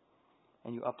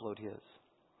and you upload His.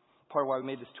 Part of why we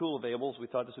made this tool available is we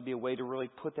thought this would be a way to really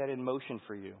put that in motion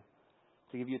for you,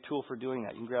 to give you a tool for doing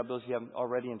that. You can grab those if you haven't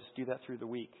already and just do that through the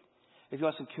week. If you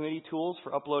want some community tools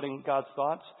for uploading God's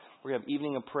thoughts, we have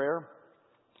evening of prayer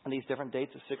on these different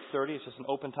dates at 6:30. It's just an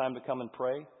open time to come and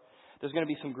pray. There's going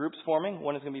to be some groups forming.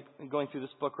 One is going to be going through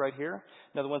this book right here.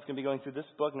 Another one's going to be going through this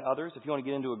book and others. If you want to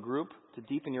get into a group to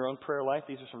deepen your own prayer life,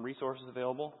 these are some resources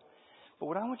available. But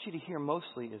what I want you to hear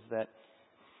mostly is that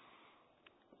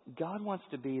God wants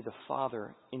to be the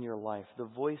Father in your life, the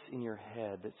voice in your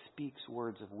head that speaks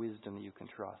words of wisdom that you can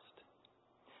trust.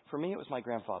 For me, it was my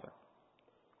grandfather.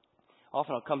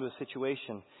 Often I'll come to a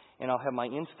situation and I'll have my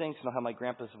instincts and I'll have my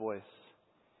grandpa's voice.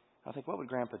 I'll think, what would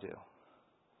Grandpa do?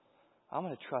 I'm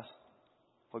going to trust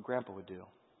what Grandpa would do.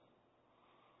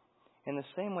 In the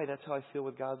same way, that's how I feel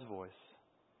with God's voice.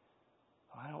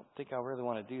 I don't think I really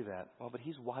want to do that. Well, but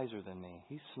He's wiser than me.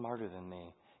 He's smarter than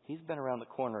me. He's been around the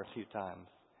corner a few times,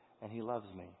 and He loves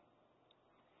me.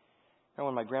 And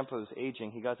when my grandpa was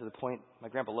aging, he got to the point, my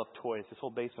grandpa loved toys. His whole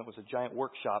basement was a giant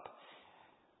workshop,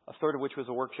 a third of which was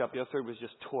a workshop. The other third was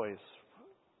just toys.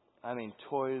 I mean,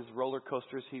 toys, roller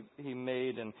coasters he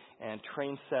made, and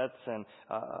train sets, and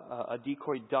a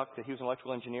decoy duck that he was an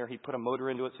electrical engineer. He put a motor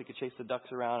into it so he could chase the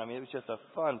ducks around. I mean, it was just a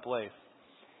fun place.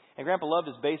 And Grandpa loved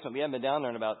his basement. We hadn't been down there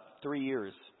in about 3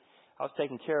 years. I was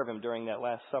taking care of him during that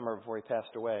last summer before he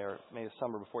passed away, or maybe the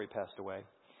summer before he passed away.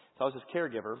 So I was his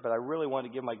caregiver, but I really wanted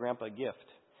to give my grandpa a gift.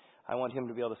 I wanted him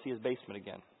to be able to see his basement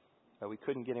again. But we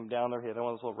couldn't get him down there. He had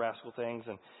one of those little rascal things,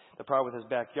 and the problem with his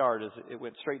backyard is it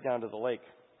went straight down to the lake.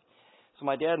 So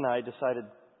my dad and I decided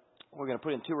we're going to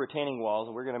put in 2 retaining walls,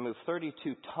 and we're going to move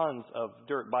 32 tons of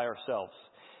dirt by ourselves.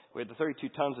 We had the 32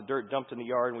 tons of dirt dumped in the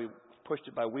yard, and we pushed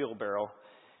it by wheelbarrow.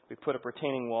 We put up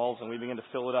retaining walls, and we began to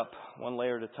fill it up one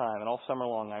layer at a time. And all summer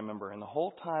long, I remember. And the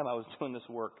whole time I was doing this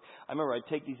work, I remember I'd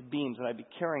take these beams, and I'd be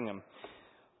carrying them,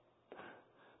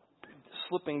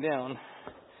 slipping down,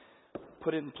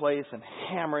 put it in place, and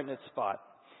hammer it in its spot.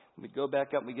 We'd go back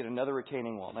up, and we'd get another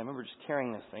retaining wall. And I remember just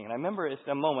carrying this thing. And I remember at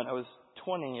a moment, I was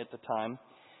 20 at the time,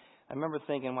 I remember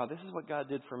thinking, wow, this is what God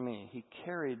did for me. He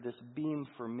carried this beam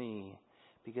for me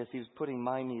because He was putting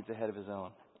my needs ahead of His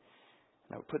own.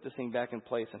 And I would put this thing back in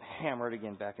place and hammer it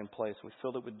again back in place. We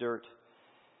filled it with dirt.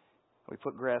 We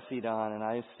put grass seed on, and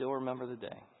I still remember the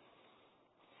day.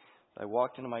 I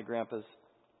walked into my grandpa's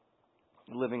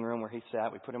living room where he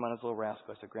sat. We put him on his little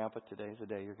rascal. I said, Grandpa, today's the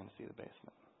day you're going to see the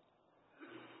basement.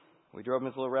 We drove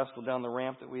his little rascal down the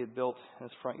ramp that we had built in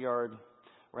his front yard,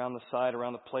 around the side,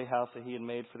 around the playhouse that he had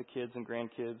made for the kids and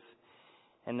grandkids.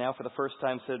 And now for the first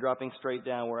time, instead of dropping straight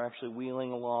down, we're actually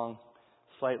wheeling along,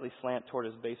 slightly slant toward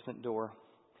his basement door.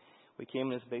 We came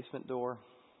in his basement door.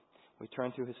 We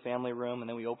turned through his family room, and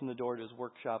then we opened the door to his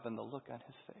workshop, and the look on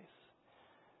his face,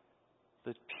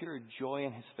 the pure joy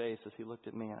in his face as he looked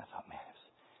at me, and I thought, man,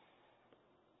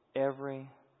 every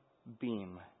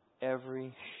beam,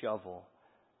 every shovel,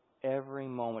 every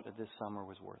moment of this summer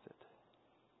was worth it.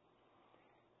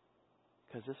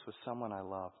 Because this was someone I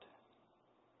loved.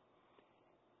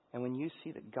 And when you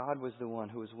see that God was the one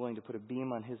who was willing to put a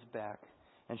beam on His back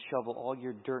and shovel all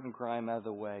your dirt and grime out of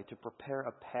the way to prepare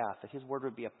a path, that His word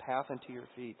would be a path unto your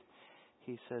feet,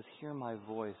 He says, hear my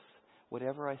voice.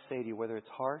 Whatever I say to you, whether it's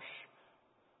harsh,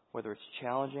 whether it's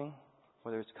challenging,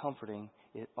 whether it's comforting,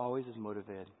 it always is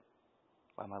motivated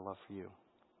by my love for you.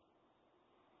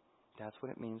 That's what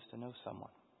it means to know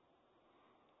someone.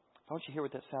 I want you to hear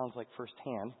what that sounds like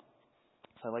firsthand.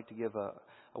 So I'd like to give a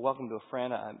welcome to a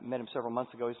friend. I met him several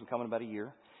months ago. He's been coming about a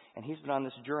year. And he's been on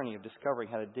this journey of discovering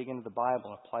how to dig into the Bible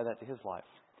and apply that to his life.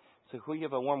 So will you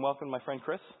give a warm welcome to my friend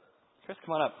Chris? Chris,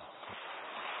 come on up.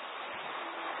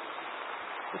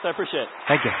 Chris, I appreciate it.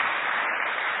 Thank you.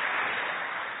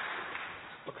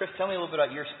 Well, Chris, tell me a little bit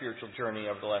about your spiritual journey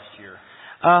over the last year.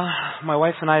 My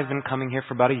wife and I have been coming here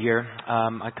for about a year.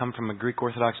 I come from a Greek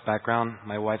Orthodox background.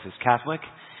 My wife is Catholic.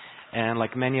 And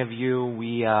like many of you,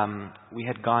 we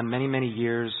had gone many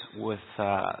years with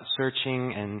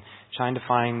searching and trying to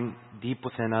find deep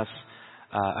within us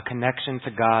a connection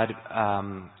to God.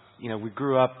 We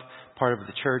grew up part of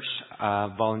the church,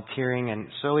 volunteering, and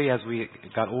slowly as we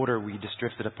got older, we just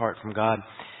drifted apart from God.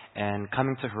 And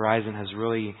coming to Horizon has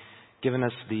really given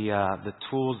us the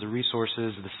tools, the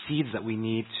resources, the seeds that we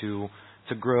need to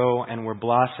grow, and we're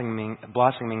blossoming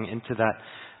into that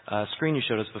screen you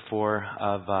showed us before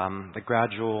of the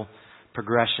gradual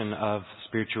progression of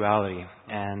spirituality,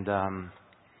 and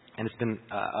it's been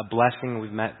a blessing.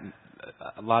 We've met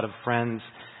a lot of friends,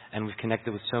 and we've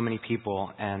connected with so many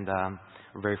people, and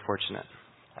we're very fortunate.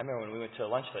 I remember when we went to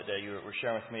lunch that day, you were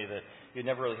sharing with me that you'd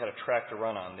never really had a track to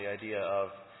run on. The idea of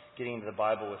getting into the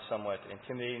Bible was somewhat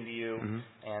intimidating to you,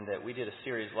 and that we did a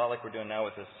series, a lot like we're doing now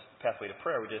with this Pathway to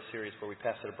Prayer. We did a series where we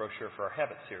passed out a brochure for our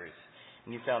Habit series.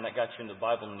 And you found that got you into the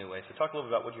Bible in a new way. So talk a little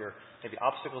bit about what your maybe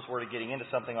obstacles were to getting into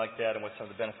something like that and what some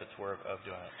of the benefits were of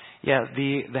doing it. Yeah,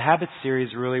 the Habit series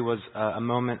really was a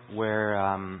moment where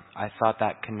I thought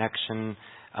that connection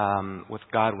with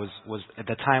God was at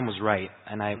the time was right.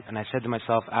 And I said to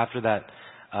myself after that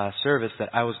service that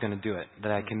I was going to do it,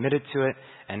 that I committed to it,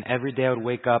 and every day I would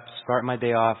wake up, start my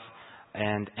day off,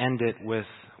 and end it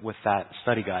with that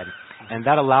study guide. And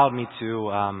that allowed me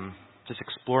to just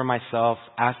explore myself,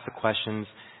 ask the questions,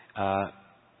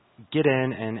 get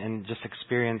in and just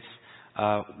experience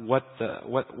what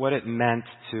it meant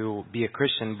to be a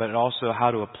Christian, but also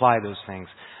how to apply those things.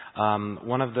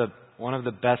 One of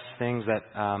the best things that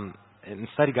in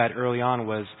study guide early on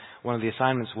was one of the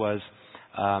assignments was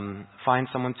find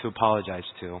someone to apologize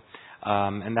to,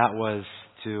 and that was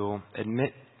to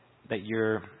admit that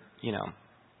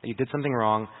that you did something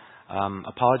wrong,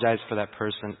 apologize to that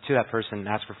person, and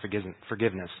ask for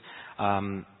forgiveness.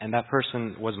 And that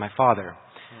person was my father.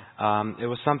 It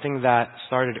was something that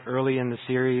started early in the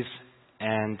series,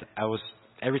 and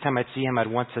every time I'd see him, I'd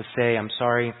want to say I'm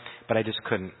sorry, but I just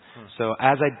couldn't. So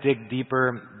as I dig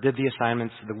deeper, did the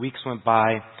assignments, the weeks went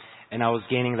by, and I was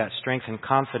gaining that strength and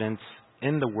confidence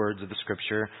in the words of the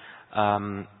Scripture.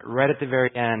 Right at the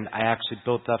very end, I actually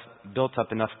built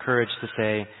up enough courage to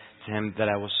say to him that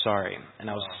I was sorry. And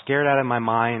I was scared out of my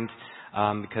mind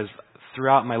because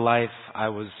throughout my life, I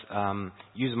was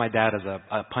using my dad as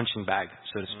a punching bag,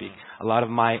 so to speak. A lot of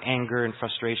my anger and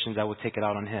frustrations, I would take it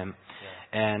out on him.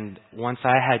 And once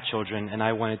I had children and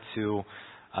I wanted to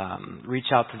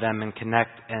reach out to them and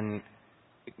connect and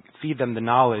feed them the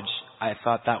knowledge, I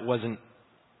thought that wasn't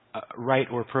right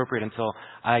or appropriate until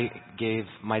I gave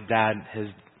my dad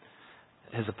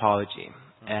his apology.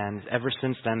 And ever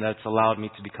since then, that's allowed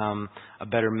me to become a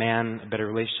better man, a better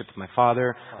relationship with my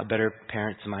father, a better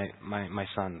parent to my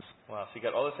sons. Wow, so you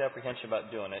got all this apprehension about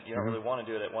doing it. You don't really want to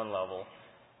do it at one level.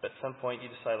 But at some point, you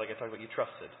decide, like I talked about, you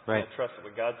trusted. Right. You trusted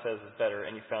what God says is better,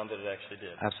 and you found that it actually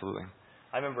did. Absolutely.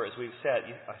 I remember as we've sat,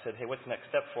 I said, hey, what's the next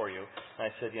step for you? And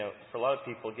I said, for a lot of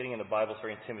people, getting into the Bible is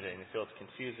very intimidating. They feel it's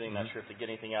confusing, not sure if they get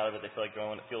anything out of it. They feel like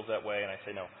going, it feels that way. And I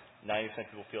say, no, 90% of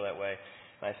people feel that way.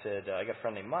 And I said, I got a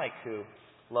friend named Mike who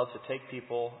loves to take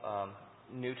people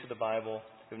new to the Bible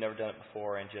who've never done it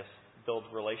before and just build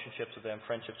relationships with them,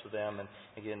 friendships with them, and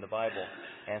get in the Bible.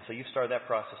 And so you've started that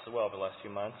process as well over the last few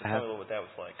months. So tell me a little what that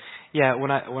was like. Yeah,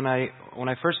 when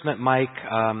I first met Mike,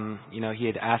 he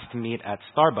had asked to meet at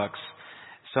Starbucks.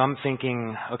 So I'm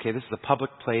thinking, okay, this is a public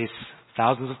place.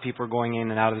 Thousands of people are going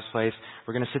in and out of this place.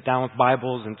 We're going to sit down with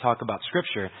Bibles and talk about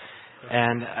Scripture.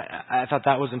 And I thought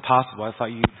that was impossible. I thought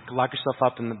you'd lock yourself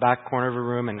up in the back corner of a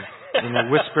room and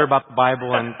whisper about the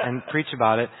Bible and preach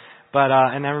about it. But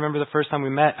and I remember the first time we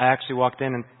met, I actually walked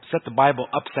in and set the Bible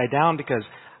upside down because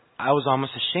I was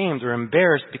almost ashamed or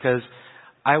embarrassed because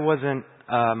I wasn't.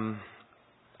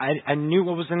 I knew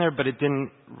what was in there, but it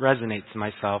didn't resonate to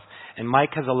myself. And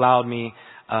Mike has allowed me.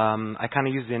 I kind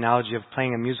of use the analogy of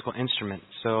playing a musical instrument.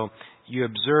 So you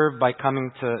observe by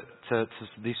coming to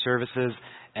these services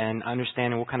and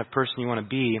understanding what kind of person you want to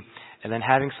be, and then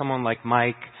having someone like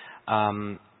Mike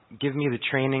give me the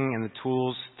training and the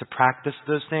tools to practice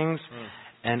those things,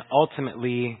 and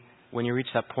ultimately, when you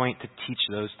reach that point, to teach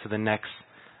those to the next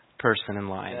person in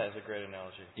line. Yeah, that's a great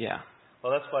analogy. Yeah.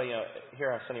 Well, that's why,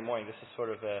 here on Sunday morning, this is sort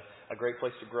of a great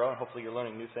place to grow, and hopefully you're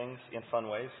learning new things in fun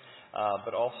ways,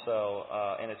 but also,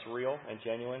 and it's real and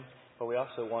genuine, but we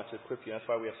also want to equip you. That's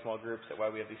why we have small groups, that's why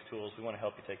we have these tools. We want to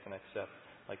help you take the next step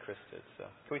like Chris did. So,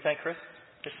 can we thank Chris?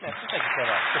 Chris Smith, thank you so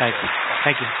much.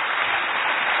 Thank you.